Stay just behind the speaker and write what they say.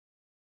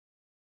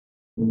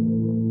Hey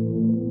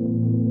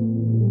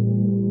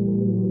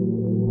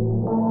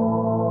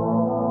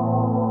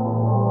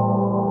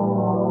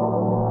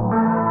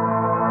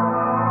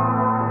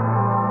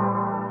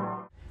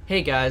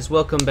guys,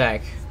 welcome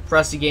back.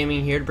 Frosty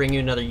Gaming here to bring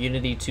you another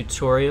Unity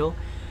tutorial.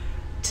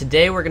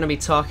 Today we're going to be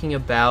talking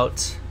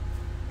about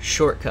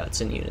shortcuts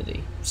in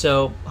Unity.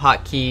 So,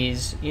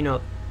 hotkeys,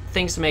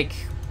 things to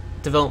make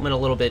development a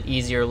little bit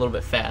easier, a little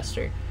bit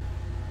faster.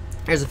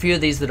 There's a few of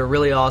these that are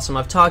really awesome.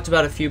 I've talked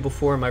about a few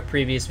before in my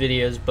previous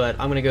videos, but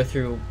I'm going to go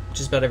through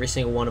just about every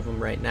single one of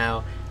them right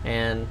now,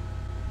 and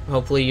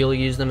hopefully you'll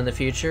use them in the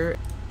future.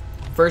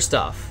 First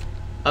off,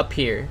 up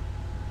here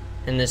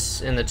in the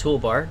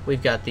toolbar,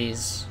 we've got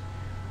these,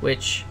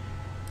 which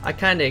I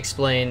kind of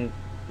explained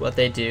what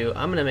they do.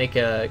 I'm going to make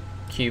a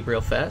cube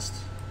real fast.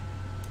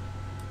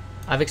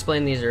 I've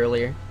explained these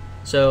earlier.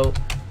 So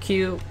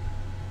Q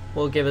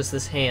will give us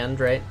this hand,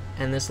 right?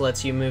 And this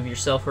lets you move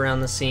yourself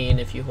around the scene.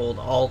 If you hold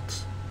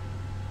Alt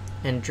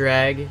and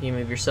drag, you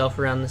move yourself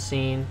around the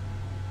scene.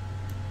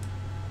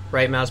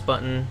 Right mouse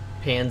button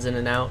pans in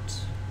and out.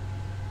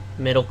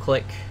 Middle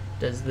click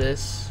does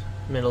this.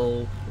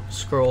 Middle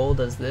scroll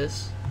does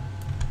this.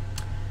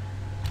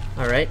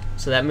 Alright,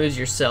 so that moves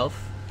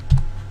yourself.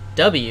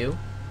 W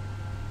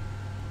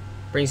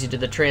brings you to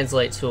the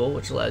translate tool,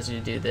 which allows you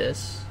to do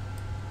this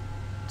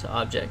to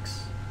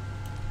objects.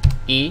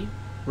 E,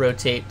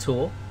 rotate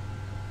tool,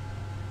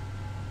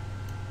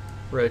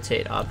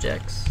 rotate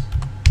objects.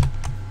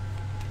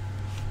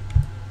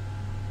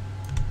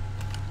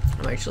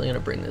 I'm actually going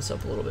to bring this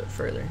up a little bit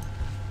further.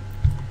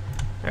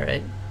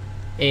 Alright,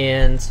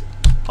 and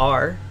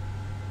R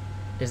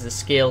is the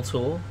scale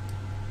tool.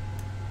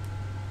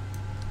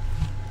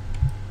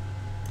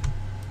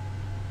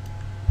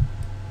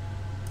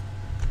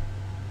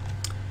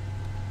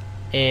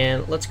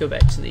 And let's go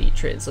back to the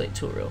translate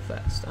tool real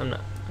fast. I'm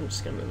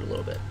just gonna move it a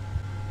little bit.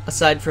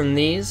 Aside from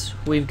these,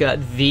 we've got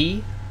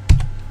V,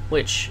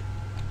 which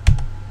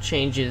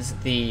changes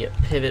the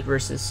pivot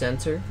versus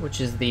center,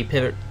 which is the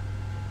pivot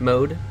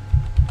mode.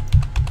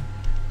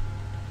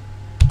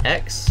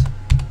 X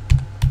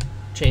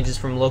changes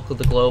from local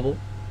to global.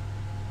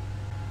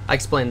 I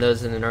explained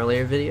those in an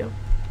earlier video.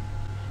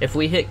 If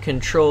we hit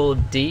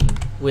Ctrl D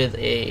with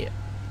a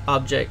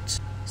object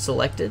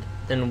selected,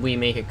 then we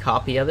make a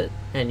copy of it,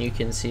 and you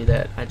can see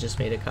that I just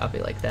made a copy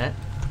like that.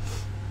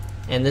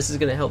 And this is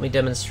going to help me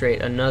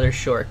demonstrate another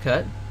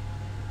shortcut,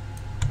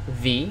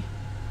 V.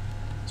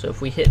 So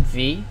if we hit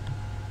V,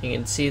 you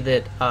can see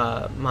that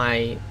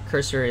my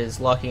cursor is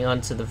locking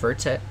onto the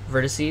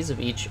vertices of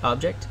each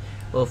object.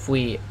 Well, if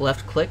we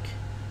left click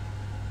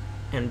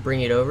and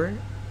bring it over,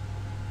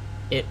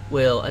 it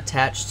will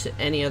attach to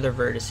any other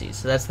vertices.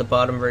 So that's the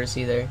bottom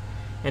vertice there,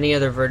 any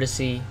other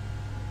vertice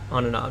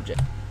on an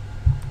object.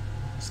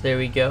 So there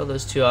we go,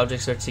 those two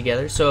objects are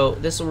together. So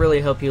this will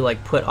really help you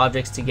put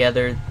objects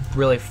together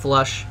really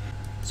flush.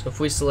 So if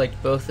we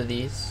select both of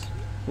these,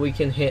 we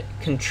can hit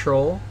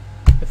Control.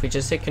 If we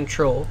just hit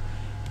Control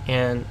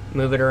and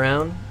move it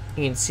around,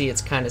 you can see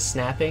it's kind of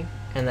snapping,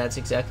 and that's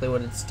exactly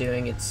what it's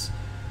doing. It's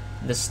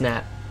the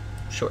snap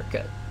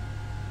shortcut.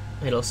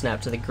 It'll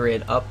snap to the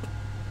grid up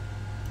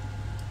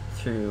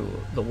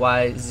through the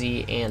Y,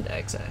 Z, and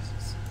X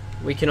axis.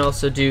 We can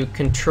also do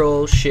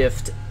Control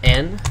Shift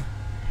N,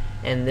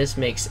 and this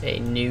makes a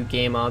new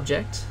game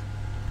object.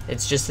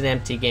 It's just an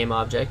empty game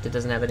object. It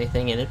doesn't have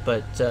anything in it,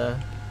 but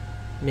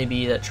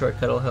maybe that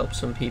shortcut will help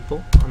some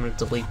people. I'm going to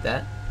delete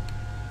that.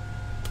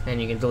 And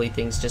you can delete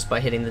things just by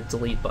hitting the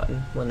delete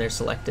button when they're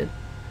selected.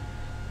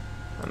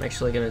 I'm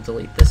actually going to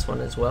delete this one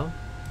as well.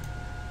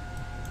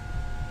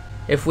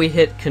 If we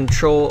hit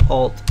Ctrl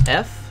Alt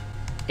F,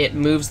 it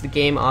moves the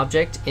game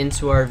object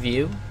into our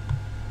view.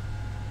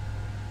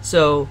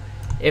 So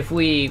if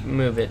we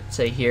move it,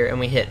 say here, and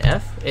we hit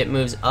F, it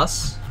moves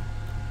us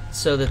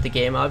so that the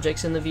game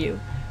object's in the view.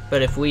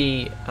 But if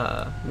we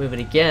move it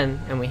again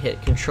and we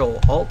hit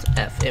Ctrl Alt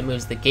F, it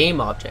moves the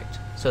game object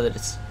so that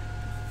it's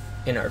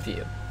in our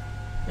view,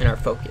 in our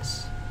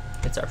focus.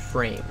 It's our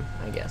frame,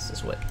 I guess,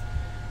 is what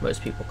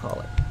most people call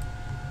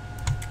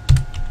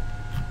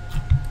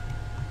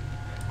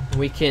it.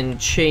 We can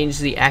change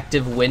the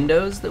active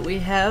windows that we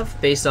have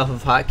based off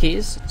of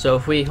hotkeys. So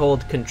if we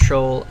hold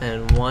Control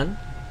and 1,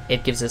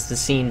 it gives us the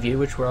scene view,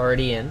 which we're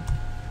already in.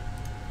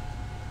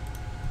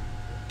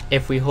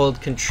 If we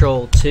hold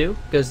Control 2,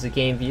 goes to the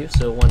game view,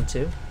 so 1,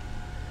 2.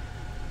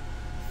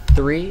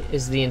 3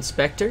 is the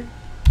inspector.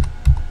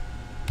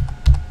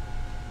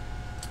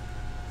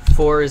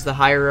 4 is the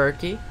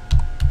hierarchy.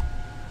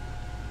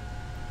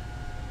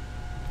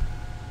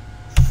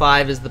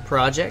 5 is the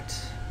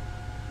project.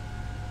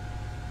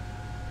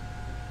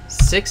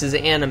 6 is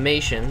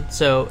animation,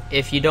 so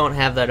if you don't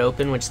have that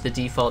open, which the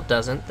default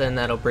doesn't, then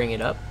that'll bring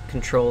it up.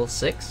 Control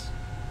 6.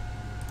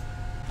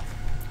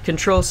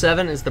 Control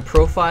 7 is the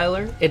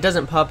profiler. It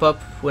doesn't pop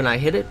up when I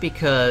hit it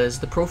because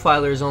the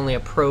profiler is only a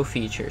pro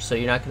feature, so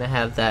you're not going to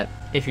have that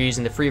if you're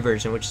using the free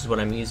version, which is what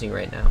I'm using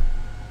right now.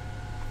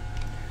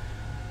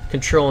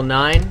 Control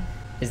 9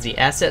 is the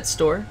asset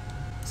store,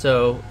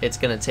 so it's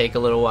going to take a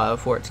little while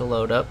for it to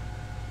load up.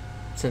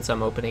 since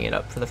I'm opening it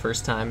up for the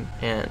first time,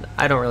 and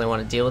I don't really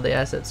want to deal with the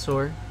asset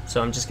store,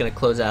 so I'm just going to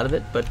close out of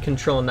it. But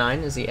Ctrl 9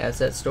 is the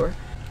asset store.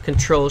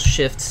 Ctrl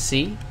Shift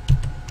C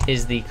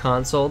is the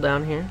console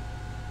down here.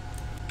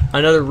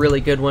 Another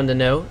really good one to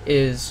know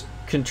is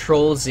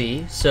Ctrl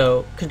Z.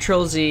 So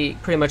Ctrl Z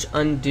pretty much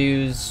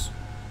undoes,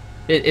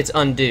 it's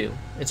undo.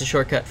 It's a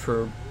shortcut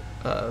for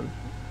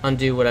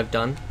undo what I've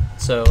done.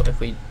 So if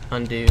we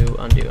undo,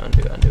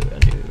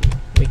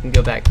 we can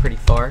go back pretty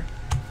far,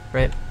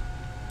 right?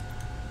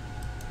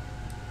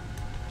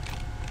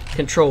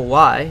 Ctrl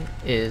Y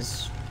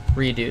is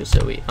redo,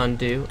 so we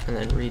undo and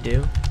then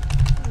redo.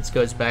 This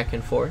goes back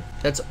and forth.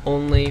 That's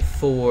only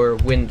for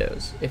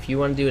Windows. If you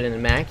want to do it in a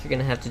Mac, you're going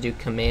to have to do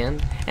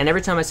Command. And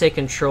every time I say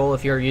Control,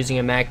 if you're using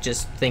a Mac,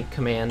 just think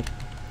Command.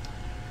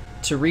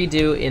 To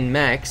redo in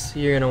Macs,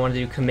 you're going to want to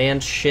do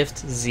Command Shift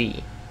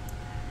Z,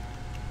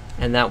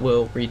 and that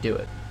will redo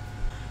it.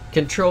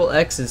 Ctrl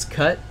X is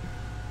cut,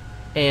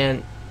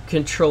 and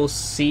Ctrl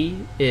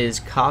C is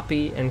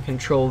copy, and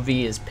Ctrl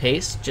V is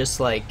paste, just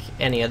like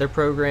any other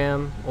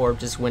program or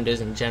just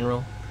Windows in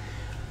general.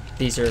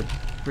 These are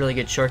really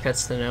good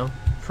shortcuts to know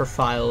for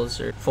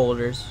files or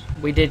folders.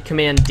 We did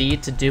Command D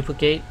to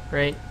duplicate,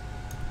 right?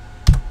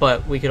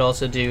 But we could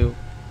also do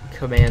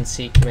Command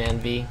C,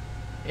 Command V.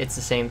 It's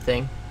the same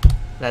thing.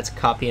 That's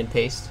copy and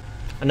paste.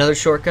 Another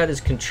shortcut is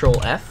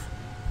Ctrl F,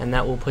 and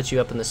that will put you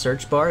up in the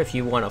search bar if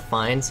you want to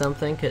find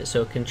something.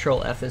 So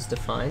Ctrl F is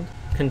defined.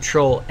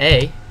 Ctrl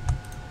A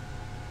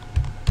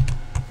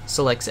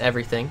selects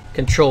everything.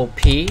 Ctrl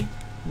P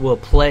will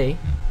play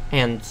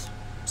and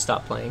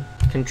stop playing.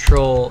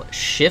 Ctrl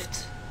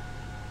Shift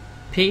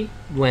P,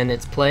 when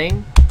it's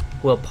playing,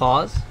 will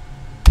pause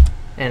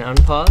and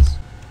unpause.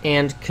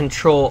 And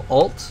Ctrl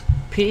Alt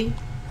P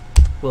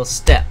will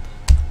step.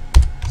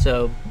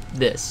 So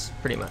this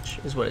pretty much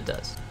is what it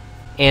does.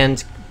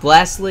 And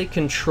lastly,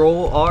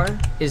 Ctrl R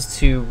is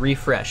to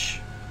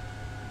refresh.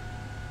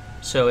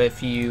 So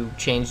if you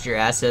changed your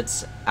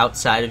assets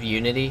outside of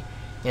Unity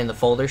in the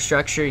folder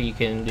structure, you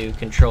can do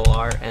Ctrl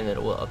R and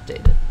it will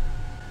update it.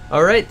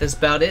 Alright, that's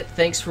about it.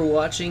 Thanks for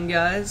watching,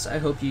 guys. I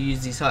hope you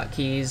use these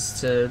hotkeys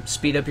to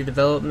speed up your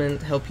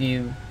development, help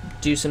you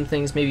do some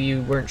things maybe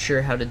you weren't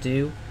sure how to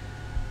do.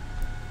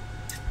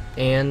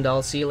 And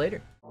I'll see you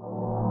later.